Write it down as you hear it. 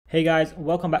Hey guys,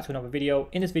 welcome back to another video.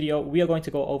 In this video, we are going to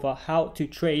go over how to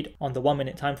trade on the 1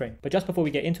 minute time frame. But just before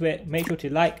we get into it, make sure to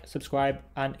like, subscribe,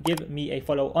 and give me a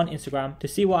follow on Instagram to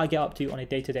see what I get up to on a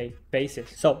day-to-day basis.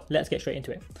 So let's get straight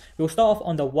into it. We'll start off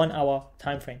on the 1 hour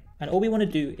time frame. And all we want to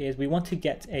do is we want to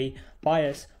get a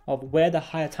bias of where the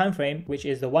higher time frame, which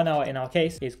is the 1 hour in our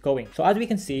case, is going. So as we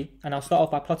can see, and I'll start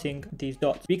off by plotting these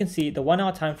dots, we can see the 1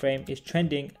 hour time frame is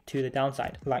trending to the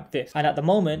downside like this. And at the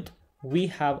moment, we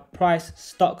have price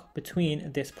stuck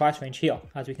between this price range here,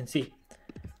 as we can see.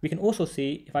 We can also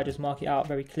see, if I just mark it out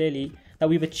very clearly, that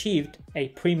we've achieved a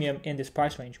premium in this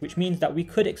price range, which means that we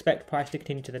could expect price to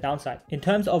continue to the downside. In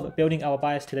terms of building our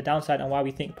bias to the downside and why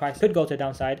we think price could go to the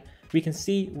downside, we can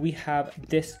see we have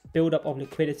this buildup of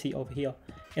liquidity over here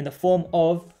in the form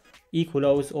of equal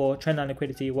lows or trendline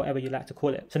liquidity, whatever you like to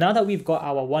call it. So now that we've got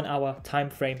our 1 hour time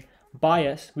frame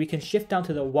bias, we can shift down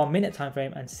to the 1 minute time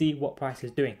frame and see what price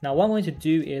is doing. Now what I'm going to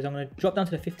do is I'm going to drop down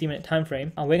to the 15-minute time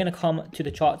frame and we're going to come to the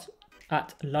charts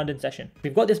at London session.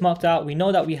 We've got this marked out. We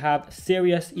know that we have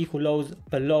serious equal lows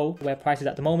below where price is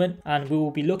at the moment, and we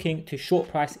will be looking to short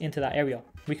price into that area.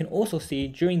 We can also see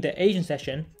during the Asian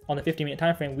session on the 15-minute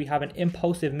time frame, we have an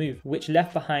impulsive move which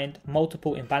left behind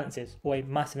multiple imbalances or a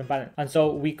massive imbalance. And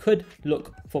so we could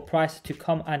look for price to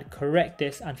come and correct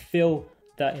this and fill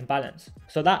the imbalance.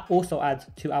 So that also adds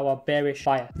to our bearish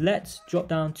bias. Let's drop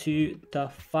down to the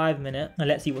 5 minute and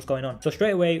let's see what's going on. So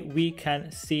straight away we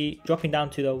can see, dropping down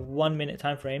to the 1 minute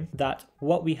time frame, that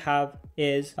what we have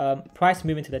is price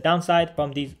moving to the downside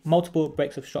from these multiple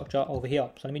breaks of structure over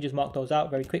here. So let me just mark those out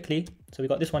very quickly. So we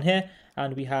got this one here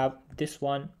and we have this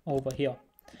one over here.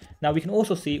 Now we can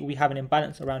also see we have an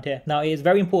imbalance around here. Now it is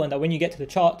very important that when you get to the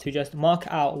chart to just mark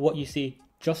out what you see,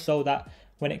 just so that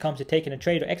when it comes to taking a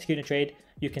trade or executing a trade,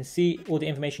 you can see all the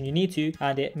information you need to,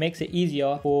 and it makes it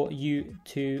easier for you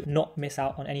to not miss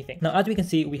out on anything. Now, as we can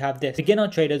see, we have this. Beginner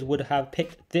traders would have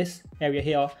picked this area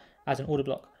here as an order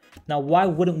block. Now, why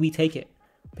wouldn't we take it?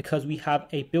 Because we have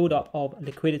a buildup of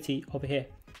liquidity over here.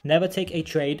 Never take a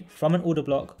trade from an order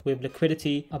block with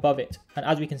liquidity above it. And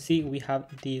as we can see, we have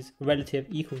these relative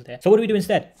equals there. So what do we do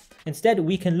instead? Instead,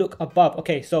 we can look above.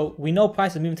 Okay, so we know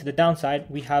price is moving to the downside.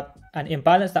 We have an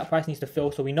imbalance that price needs to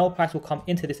fill. So we know price will come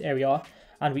into this area.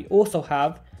 And we also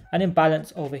have an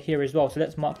imbalance over here as well. So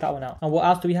let's mark that one out. And what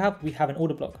else do we have? We have an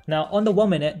order block. Now on the 1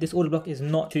 minute, this order block is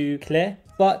not too clear,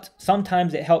 but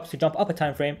sometimes it helps to jump up a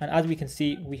time frame. And as we can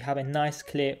see, we have a nice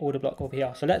clear order block over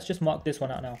here. So let's just mark this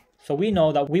one out now. So we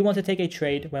know that we want to take a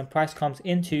trade when price comes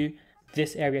into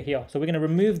this area here. So we're going to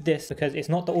remove this because it's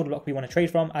not the order block we want to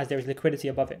trade from, as there is liquidity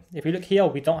above it. If we look here,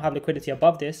 we don't have liquidity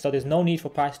above this, so there's no need for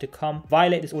price to come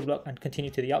violate this order block and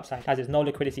continue to the upside, as there's no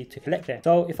liquidity to collect there.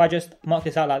 So if I just mark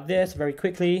this out like this very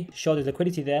quickly, show there's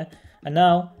liquidity there, and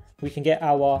now we can get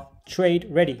our trade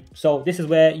ready. So this is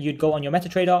where you'd go on your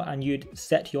MetaTrader and you'd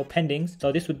set your pendings.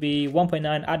 So this would be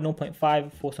 1.9, add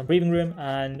 0.5 for some breathing room,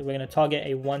 and we're going to target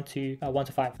a 1 to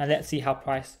 5, and let's see how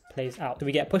price plays out. So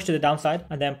we get pushed to the downside,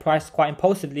 and then price quite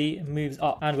impulsively moves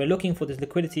up, and we're looking for this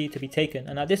liquidity to be taken.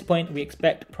 And at this point, we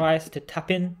expect price to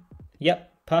tap in.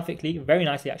 Yep, perfectly, very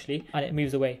nicely actually, and it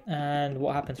moves away. And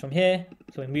what happens from here?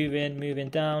 So we're moving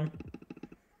down.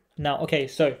 Now, okay,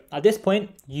 so at this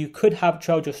point, you could have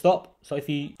trailed your stop. So if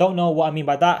you don't know what I mean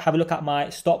by that, have a look at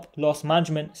my stop loss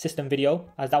management system video,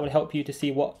 as that would help you to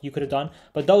see what you could have done.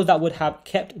 But those that would have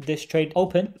kept this trade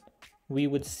open, we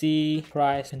would see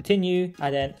price continue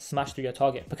and then smash through your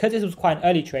target. Because this was quite an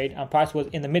early trade and price was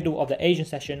in the middle of the Asian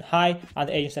session high and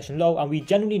the Asian session low, and we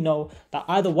generally know that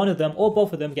either one of them or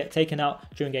both of them get taken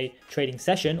out during a trading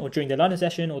session or during the London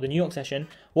session or the New York session,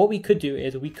 what we could do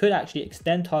is we could actually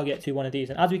extend target to one of these.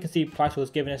 And as we can see, price was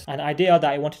giving us an idea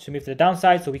that it wanted to move to the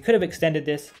downside, so we could have extended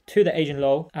this to the Asian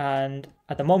low, and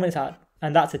at the moment it's at,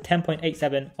 and that's a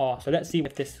 10.87 R. So let's see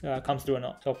if this comes through or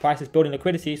not. So price is building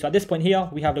liquidity. So at this point here,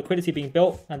 we have liquidity being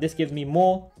built, and this gives me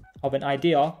more of an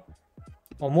idea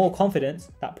or more confidence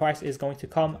that price is going to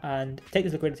come and take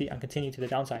this liquidity and continue to the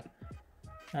downside.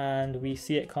 And we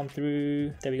see it come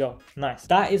through. There we go. Nice.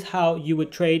 That is how you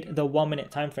would trade the 1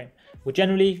 minute time frame. Well,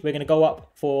 generally, we're going to go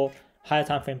up for higher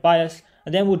time frame bias,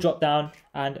 and then we'll drop down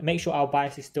and make sure our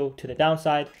bias is still to the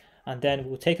downside. And then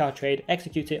we'll take our trade,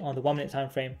 execute it on the 1 minute time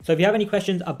frame. So if you have any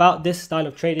questions about this style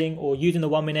of trading or using the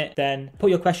 1 minute, then put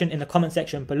your question in the comment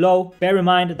section below. Bear in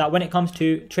mind that when it comes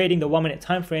to trading the 1 minute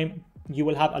time frame, you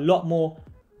will have a lot more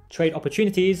trade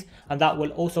opportunities, and that will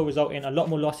also result in a lot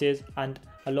more losses and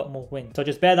a lot more wins. So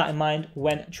just bear that in mind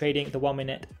when trading the 1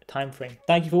 minute time frame.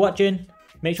 Thank you for watching.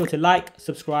 Make sure to like,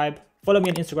 subscribe, follow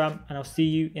me on Instagram, and I'll see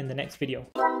you in the next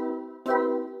video.